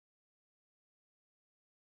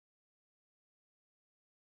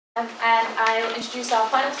And I'll introduce our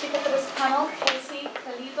final speaker for this panel,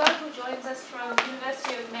 Kaleba, who joins us from the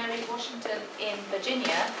University of Mary Washington in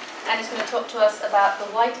Virginia, and is going to talk to us about The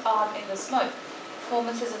White Arm in the Smoke,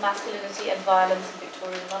 Performances of Masculinity and Violence in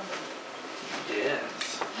Victorian London.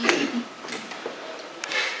 Yes.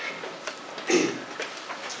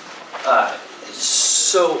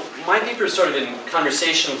 So my paper is sort of in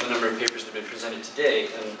conversation with a number of papers that have been presented today,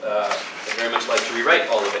 and I'd very much like to rewrite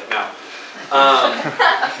all of it now.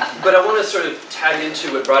 But I want to sort of tag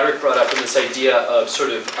into what Broderick brought up in this idea of sort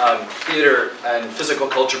of theater and physical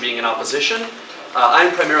culture being in opposition.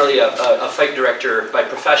 I'm primarily a fight director by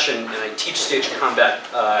profession, and I teach stage combat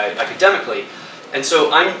academically. And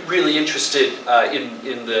so I'm really interested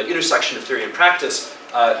in the intersection of theory and practice,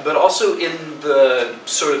 but also in the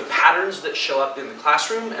sort of patterns that show up in the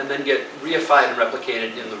classroom and then get reified and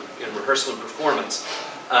replicated in rehearsal and performance,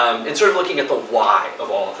 and sort of looking at the why of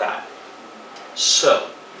all of that. So,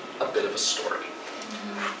 a bit of a story.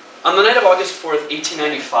 On the night of August 4th,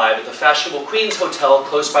 1895, at the fashionable Queen's Hotel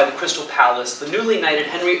close by the Crystal Palace, the newly knighted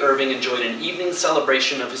Henry Irving enjoyed an evening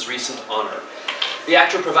celebration of his recent honor. The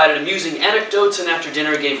actor provided amusing anecdotes and after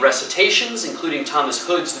dinner gave recitations, including Thomas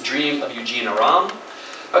Hood's The Dream of Eugene Aram.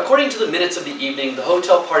 According to the minutes of the evening, the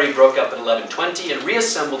hotel party broke up at 11:20 and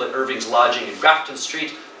reassembled at Irving's lodging in Grafton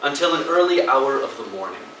Street until an early hour of the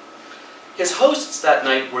morning. His hosts that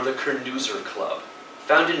night were the Kernoozers Club.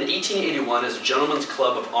 Founded in 1881 as a gentleman's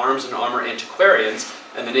club of arms and armor antiquarians,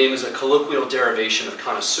 and the name is a colloquial derivation of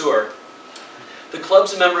connoisseur, the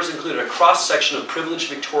club's members included a cross-section of privileged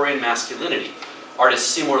Victorian masculinity. Artists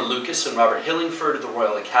Seymour Lucas and Robert Hillingford of the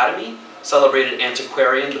Royal Academy, celebrated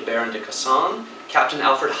antiquarian the Baron de Casson, Captain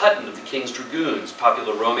Alfred Hutton of the King's Dragoons,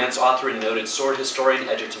 popular romance author and noted sword historian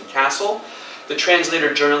Egerton Castle, the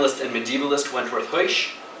translator, journalist, and medievalist Wentworth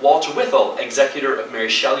Huysch, Walter Pollock, executor of Mary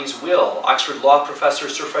Shelley's will, Oxford law professor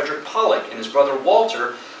Sir Henry Pollock, and his brother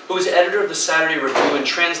Walter, who was editor of the Saturday Review and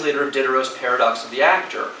translator of Diderot's Paradox of the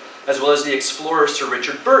Actor, as well as the explorer Sir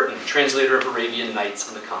Richard Burton, translator of Arabian Nights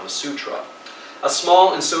and the Kama Sutra. A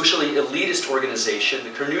small and socially elitist organization, the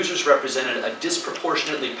Kernoozers represented a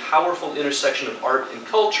disproportionately powerful intersection of art and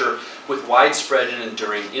culture with widespread and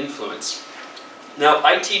enduring influence. Now,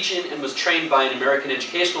 I teach in and was trained by an American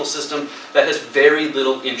educational system that has very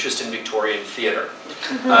little interest in Victorian theater.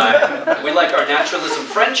 We like our naturalism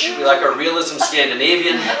French, we like our realism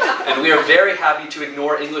Scandinavian, and we are very happy to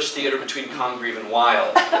ignore English theater between Congreve and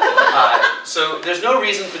Wilde. So there's no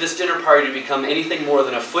reason for this dinner party to become anything more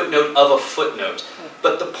than a footnote of a footnote.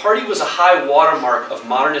 But the party was a high watermark of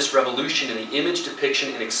modernist revolution in the image,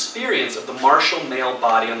 depiction, and experience of the martial male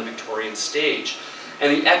body on the Victorian stage.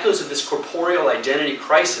 And the echoes of this corporeal identity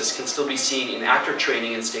crisis can still be seen in actor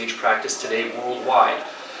training and stage practice today worldwide.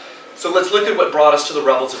 So let's look at what brought us to the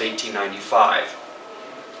revels of 1895.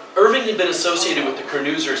 Irving had been associated with the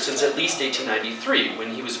Kernoozers since at least 1893,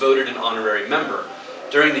 when he was voted an honorary member.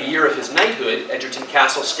 During the year of his knighthood, Egerton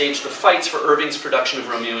Castle staged the fights for Irving's production of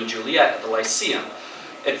Romeo and Juliet at the Lyceum.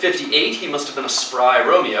 At 58, he must have been a spry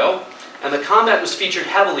Romeo, and the combat was featured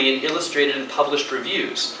heavily in illustrated and published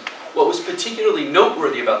reviews. What was particularly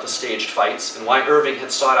noteworthy about the staged fights, and why Irving had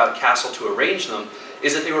sought out Castle to arrange them,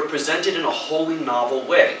 is that they were presented in a wholly novel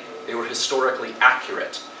way. They were historically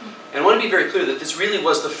accurate. And I want to be very clear that this really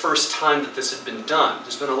was the first time that this had been done.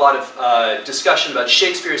 There's been a lot of discussion about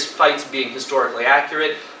Shakespeare's fights being historically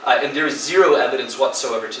accurate, and there is zero evidence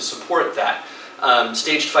whatsoever to support that.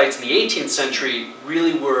 Staged fights in the 18th century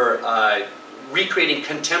really were recreating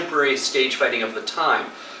contemporary stage fighting of the time.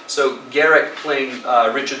 So Garrick, playing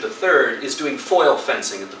Richard III, is doing foil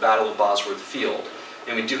fencing at the Battle of Bosworth Field,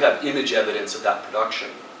 and we do have image evidence of that production.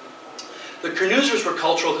 The Kernoozers were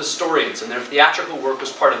cultural historians, and their theatrical work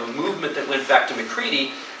was part of a movement that went back to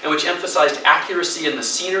Macready, and which emphasized accuracy in the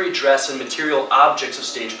scenery, dress, and material objects of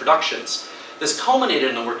stage productions. This culminated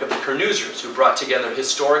in the work of the Kernoozers, who brought together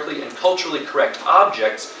historically and culturally correct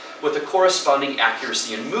objects with a corresponding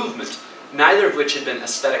accuracy in movement, neither of which had been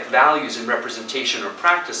aesthetic values in representation or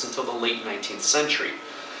practice until the late 19th century.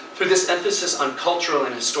 Through this emphasis on cultural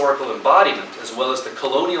and historical embodiment, as well as the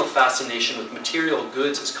colonial fascination with material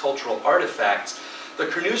goods as cultural artifacts, the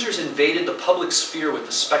Kernoozers invaded the public sphere with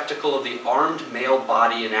the spectacle of the armed male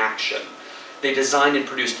body in action. They designed and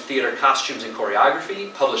produced theater costumes and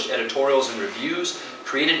choreography, published editorials and reviews,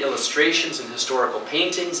 created illustrations and historical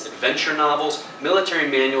paintings, adventure novels, military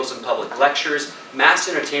manuals and public lectures, mass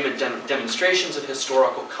entertainment demonstrations of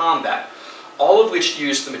historical combat, all of which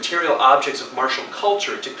used the material objects of martial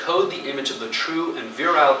culture to code the image of the true and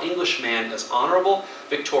virile Englishman as honorable,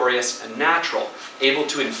 victorious, and natural, able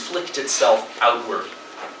to inflict itself outward.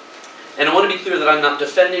 And I want to be clear that I'm not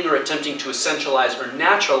defending or attempting to essentialize or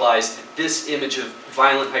naturalize this image of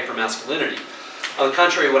violent hypermasculinity. On the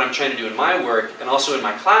contrary, what I'm trying to do in my work, and also in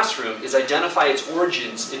my classroom, is identify its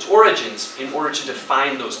origins in order to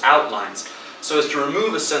define those outlines, so as to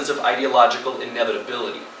remove a sense of ideological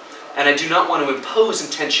inevitability. And I do not want to impose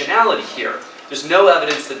intentionality here. There's no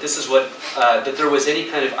evidence that this is that there was any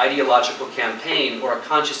kind of ideological campaign or a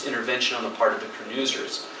conscious intervention on the part of the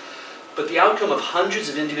Kernoozers. But the outcome of hundreds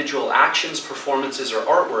of individual actions, performances, or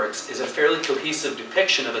artworks is a fairly cohesive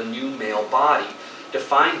depiction of a new male body,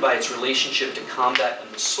 defined by its relationship to combat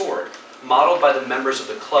and the sword, modeled by the members of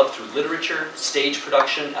the club through literature, stage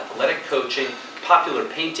production, athletic coaching, popular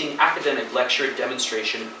painting, academic lecture,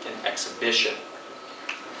 demonstration, and exhibition.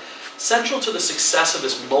 Central to the success of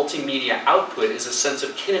this multimedia output is a sense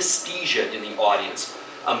of kinesthesia in the audience,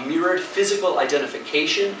 a mirrored physical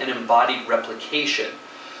identification and embodied replication.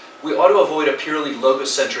 We ought to avoid a purely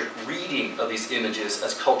logocentric reading of these images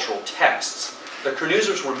as cultural texts. The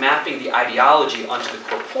Kernoozers were mapping the ideology onto the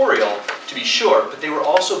corporeal, to be sure, but they were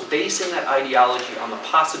also basing that ideology on the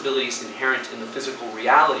possibilities inherent in the physical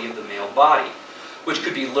reality of the male body, which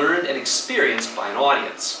could be learned and experienced by an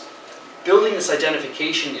audience. Building this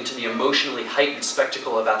identification into the emotionally heightened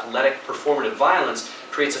spectacle of athletic performative violence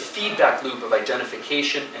creates a feedback loop of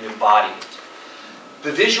identification and embodiment.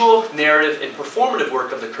 The visual, narrative, and performative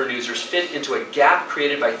work of the Kernoozers fit into a gap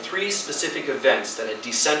created by three specific events that had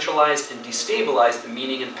decentralized and destabilized the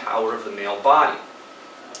meaning and power of the male body.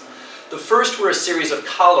 The first were a series of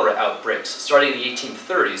cholera outbreaks starting in the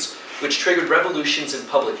 1830s, which triggered revolutions in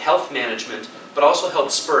public health management, but also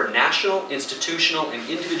helped spur national, institutional, and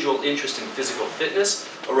individual interest in physical fitness,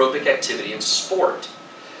 aerobic activity, and sport.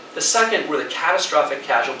 The second were the catastrophic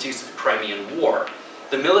casualties of the Crimean War.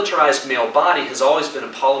 The militarized male body has always been a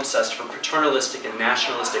palimpsest for paternalistic and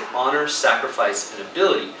nationalistic honor, sacrifice, and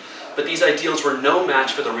ability, but these ideals were no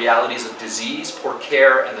match for the realities of disease, poor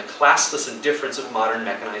care, and the classless indifference of modern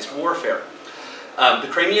mechanized warfare. The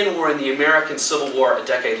Crimean War and the American Civil War a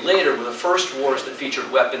decade later were the first wars that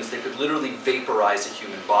featured weapons that could literally vaporize a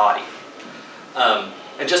human body.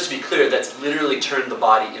 And just to be clear, that's literally turned the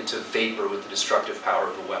body into vapor with the destructive power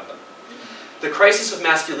of the weapon. The crisis of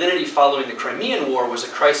masculinity following the Crimean War was a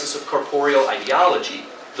crisis of corporeal ideology.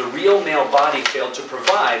 The real male body failed to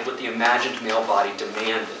provide what the imagined male body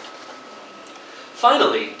demanded.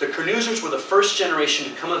 Finally, the Kernoozers were the first generation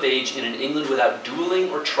to come of age in an England without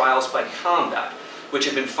dueling or trials by combat, which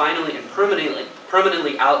had been finally and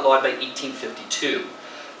permanently outlawed by 1852.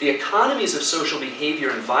 The economies of social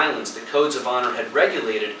behavior and violence the codes of honor had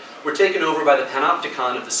regulated were taken over by the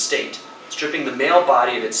panopticon of the state, stripping the male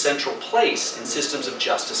body of its central place in systems of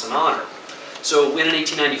justice and honor. So when in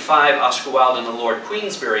 1895 Oscar Wilde and the Lord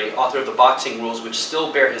Queensberry, author of the boxing rules which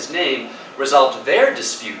still bear his name, resolved their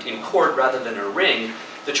dispute in court rather than a ring,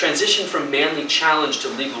 the transition from manly challenge to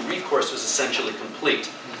legal recourse was essentially complete.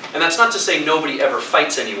 And that's not to say nobody ever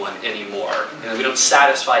fights anyone anymore. You know, we don't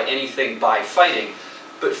satisfy anything by fighting,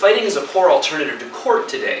 but fighting is a poor alternative to court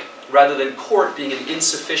today, rather than court being an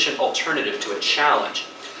insufficient alternative to a challenge.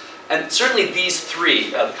 And certainly these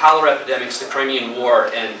three, the cholera epidemics, the Crimean War,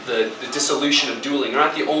 and the dissolution of dueling, are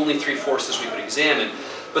not the only three forces we could examine,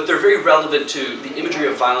 but they're very relevant to the imagery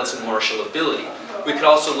of violence and martial ability. We could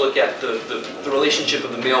also look at the relationship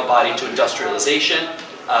of the male body to industrialization,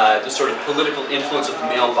 the sort of political influence of the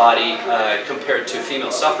male body compared to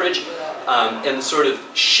female suffrage, and the sort of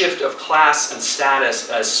shift of class and status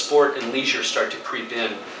as sport and leisure start to creep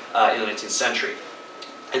in the 19th century,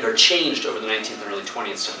 and are changed over the 19th and early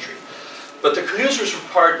 20th century. But the Kernoozers were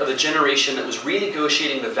part of a generation that was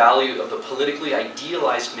renegotiating the value of the politically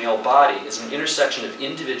idealized male body as an intersection of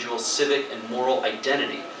individual, civic, and moral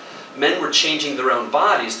identity. Men were changing their own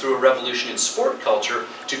bodies through a revolution in sport culture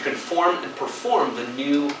to conform and perform the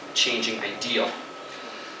new, changing ideal.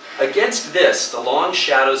 Against this, the long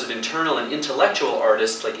shadows of internal and intellectual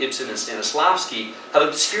artists like Ibsen and Stanislavski have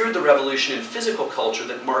obscured the revolution in physical culture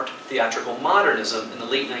that marked theatrical modernism in the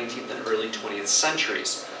late 19th and early 20th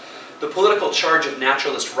centuries. The political charge of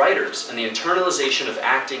naturalist writers and the internalization of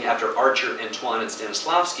acting after Archer, Antoine, and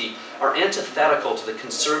Stanislavski are antithetical to the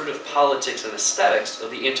conservative politics and aesthetics of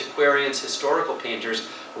the antiquarians, historical painters,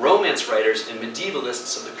 romance writers, and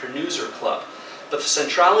medievalists of the Kernoozer Club. But the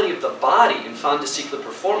centrality of the body in fin de siècle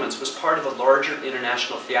performance was part of a larger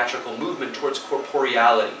international theatrical movement towards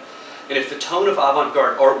corporeality. And if the tone of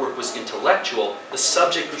avant-garde artwork was intellectual, the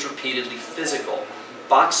subject was repeatedly physical.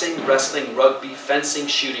 Boxing, wrestling, rugby, fencing,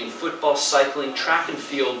 shooting, football, cycling, track and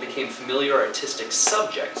field became familiar artistic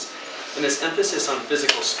subjects, and this emphasis on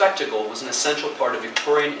physical spectacle was an essential part of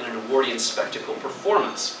Victorian and Edwardian spectacle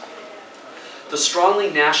performance. The strongly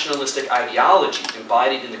nationalistic ideology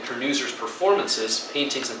embodied in the Kernoozers' performances,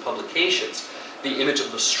 paintings, and publications, the image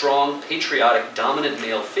of the strong, patriotic, dominant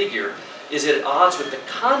male figure, is at odds with the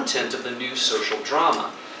content of the new social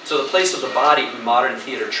drama. So the place of the body in modern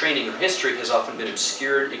theater training or history has often been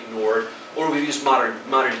obscured, ignored, or we've used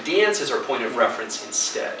modern dance as our point of reference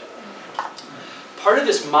instead. Part of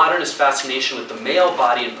this modernist fascination with the male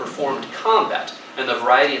body in performed combat and the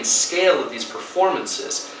variety and scale of these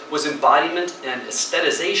performances was embodiment and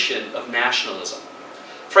aestheticization of nationalism.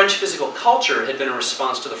 French physical culture had been a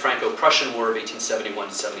response to the Franco-Prussian War of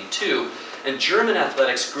 1871-72, and German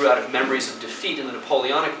athletics grew out of memories of defeat in the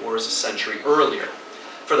Napoleonic Wars a century earlier.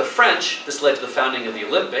 For the French, this led to the founding of the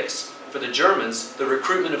Olympics. For the Germans, the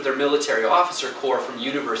recruitment of their military officer corps from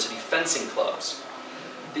university fencing clubs.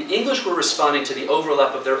 The English were responding to the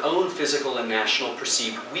overlap of their own physical and national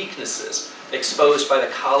perceived weaknesses, exposed by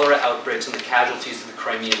the cholera outbreaks and the casualties of the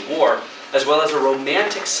Crimean War, as well as a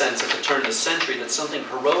romantic sense at the turn of the century that something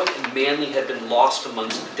heroic and manly had been lost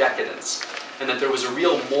amongst the decadence, and that there was a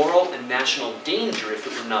real moral and national danger if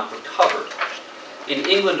it were not recovered. In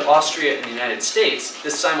England, Austria, and the United States,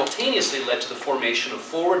 this simultaneously led to the formation of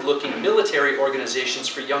forward-looking military organizations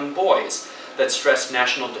for young boys that stressed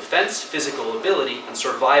national defense, physical ability, and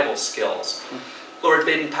survival skills. Lord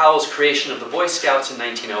Baden-Powell's creation of the Boy Scouts in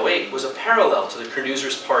 1908 was a parallel to the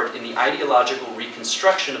Kernoozers' part in the ideological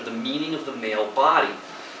reconstruction of the meaning of the male body.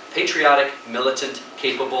 Patriotic, militant,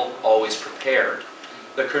 capable, always prepared.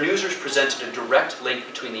 The Kernoozers presented a direct link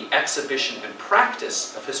between the exhibition and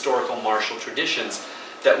practice of historical martial traditions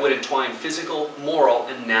that would entwine physical, moral,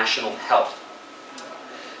 and national health.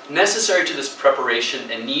 Necessary to this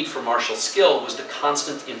preparation and need for martial skill was the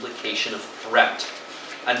constant implication of threat.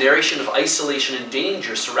 A narration of isolation and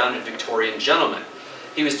danger surrounded Victorian gentlemen.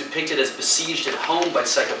 He was depicted as besieged at home by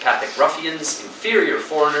psychopathic ruffians, inferior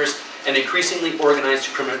foreigners, and increasingly organized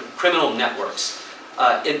criminal networks.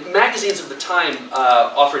 Magazines of the time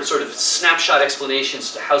offered sort of snapshot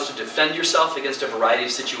explanations to how to defend yourself against a variety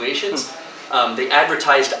of situations. They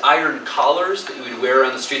advertised iron collars that you would wear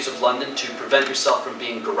on the streets of London to prevent yourself from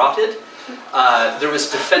being garroted. There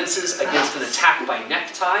was defenses against an attack by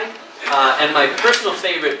necktie. And my personal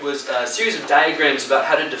favorite was a series of diagrams about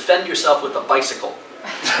how to defend yourself with a bicycle.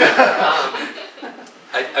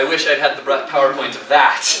 I wish I'd had the PowerPoint of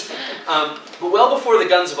that. But well before the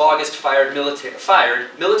guns of August fired,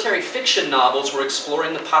 military fiction novels were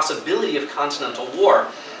exploring the possibility of continental war,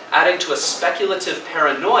 adding to a speculative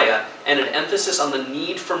paranoia and an emphasis on the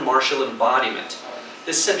need for martial embodiment.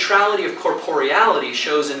 This centrality of corporeality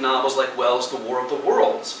shows in novels like Wells' The War of the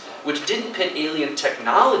Worlds, which didn't pit alien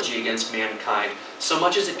technology against mankind so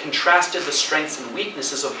much as it contrasted the strengths and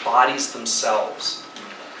weaknesses of bodies themselves.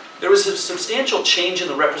 There was a substantial change in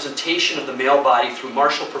the representation of the male body through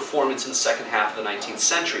martial performance in the second half of the 19th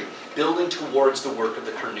century, building towards the work of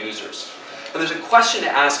the Kernoozers. And there's a question to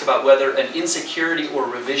ask about whether an insecurity or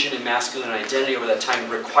revision in masculine identity over that time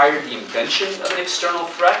required the invention of an external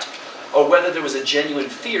threat, or whether there was a genuine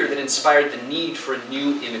fear that inspired the need for a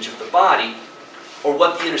new image of the body, or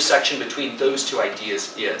what the intersection between those two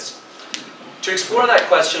ideas is. To explore that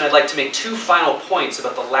question, I'd like to make two final points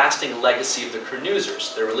about the lasting legacy of the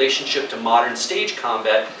Kernoozers, their relationship to modern stage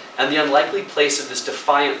combat, and the unlikely place of this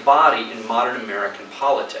defiant body in modern American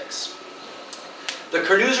politics. The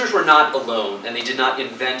Kernoozers were not alone, and they did not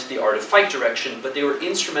invent the art of fight direction, but they were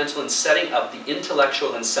instrumental in setting up the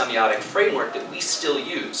intellectual and semiotic framework that we still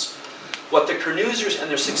use. What the Kernoozers and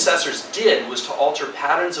their successors did was to alter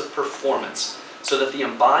patterns of performance, so that the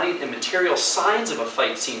embodied and material signs of a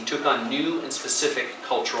fight scene took on new and specific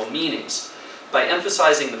cultural meanings. By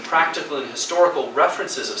emphasizing the practical and historical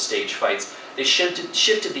references of stage fights, they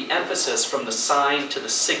shifted the emphasis from the sign to the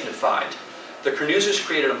signified. The Kernoozers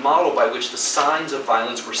created a model by which the signs of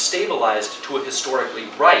violence were stabilized to a historically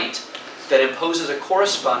right that imposes a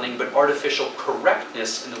corresponding but artificial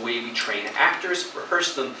correctness in the way we train actors,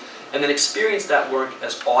 rehearse them, and then experience that work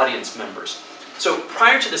as audience members. So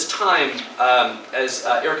prior to this time, as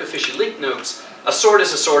Erica Fischer-Lick notes, a sword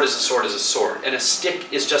is a sword is a sword is a sword, and a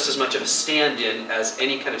stick is just as much of a stand-in as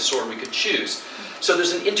any kind of sword we could choose. So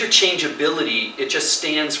there's an interchangeability, it just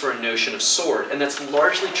stands for a notion of sword, and that's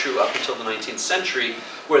largely true up until the 19th century,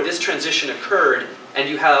 where this transition occurred, and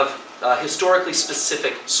you have a historically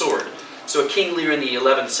specific sword. So a King Lear in the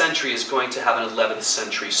 11th century is going to have an 11th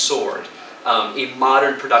century sword. A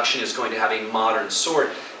modern production is going to have a modern sword.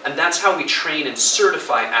 And that's how we train and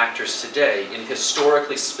certify actors today, in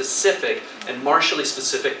historically specific and martially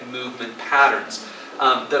specific movement patterns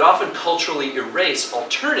that often culturally erase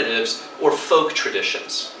alternatives or folk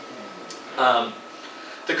traditions.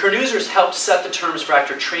 The Kernoozers helped set the terms for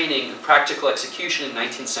actor training and practical execution in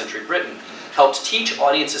 19th century Britain, helped teach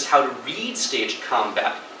audiences how to read staged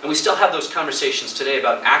combat. And we still have those conversations today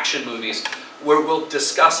about action movies where we'll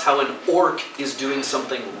discuss how an orc is doing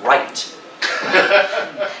something right.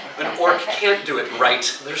 An orc can't do it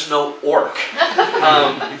right. There's no orc.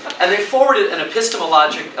 And they forwarded an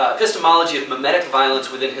epistemology of mimetic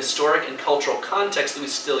violence within historic and cultural contexts that we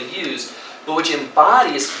still use, but which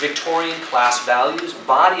embodies Victorian class values,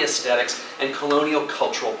 body aesthetics, and colonial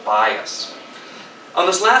cultural bias. On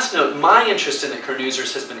this last note, my interest in the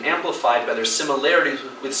Kernoozers has been amplified by their similarities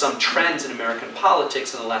with some trends in American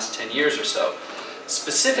politics in the last 10 years or so.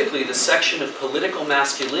 Specifically, the section of political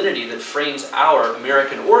masculinity that frames our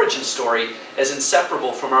American origin story as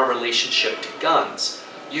inseparable from our relationship to guns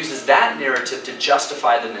uses that narrative to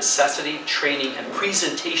justify the necessity, training, and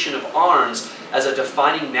presentation of arms as a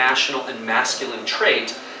defining national and masculine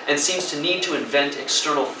trait, and seems to need to invent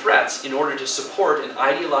external threats in order to support an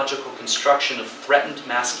ideological construction of threatened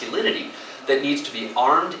masculinity that needs to be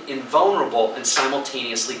armed, invulnerable, and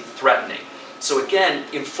simultaneously threatening. So again,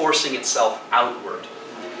 enforcing itself outward.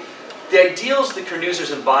 The ideals the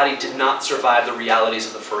Kernoozers embodied did not survive the realities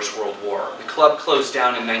of the First World War. The club closed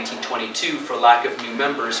down in 1922 for lack of new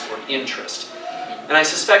members or interest. And I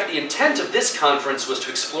suspect the intent of this conference was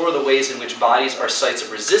to explore the ways in which bodies are sites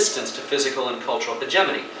of resistance to physical and cultural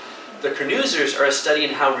hegemony. The Kernoozers are a study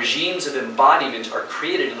in how regimes of embodiment are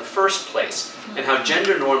created in the first place, and how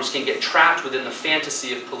gender norms can get trapped within the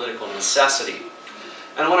fantasy of political necessity.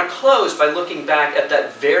 And I want to close by looking back at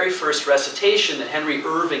that very first recitation that Henry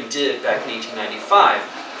Irving did back in 1895.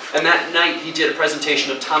 And that night he did a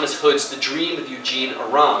presentation of Thomas Hood's The Dream of Eugene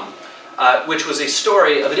Aram, which was a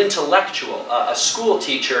story of an intellectual, a school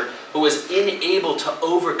teacher who was unable to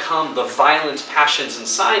overcome the violent passions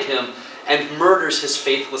inside him and murders his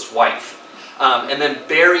faithless wife. And then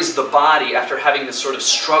buries the body after having this sort of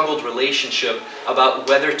struggled relationship about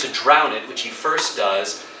whether to drown it, which he first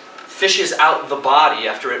does, fishes out the body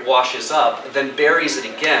after it washes up, then buries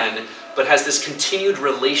it again, but has this continued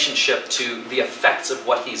relationship to the effects of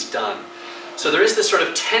what he's done. So there is this sort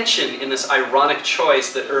of tension in this ironic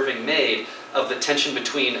choice that Irving made of the tension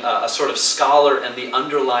between a sort of scholar and the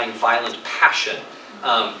underlying violent passion.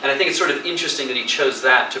 And I think it's sort of interesting that he chose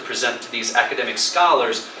that to present to these academic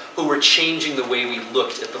scholars who were changing the way we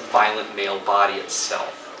looked at the violent male body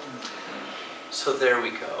itself. So there we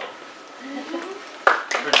go.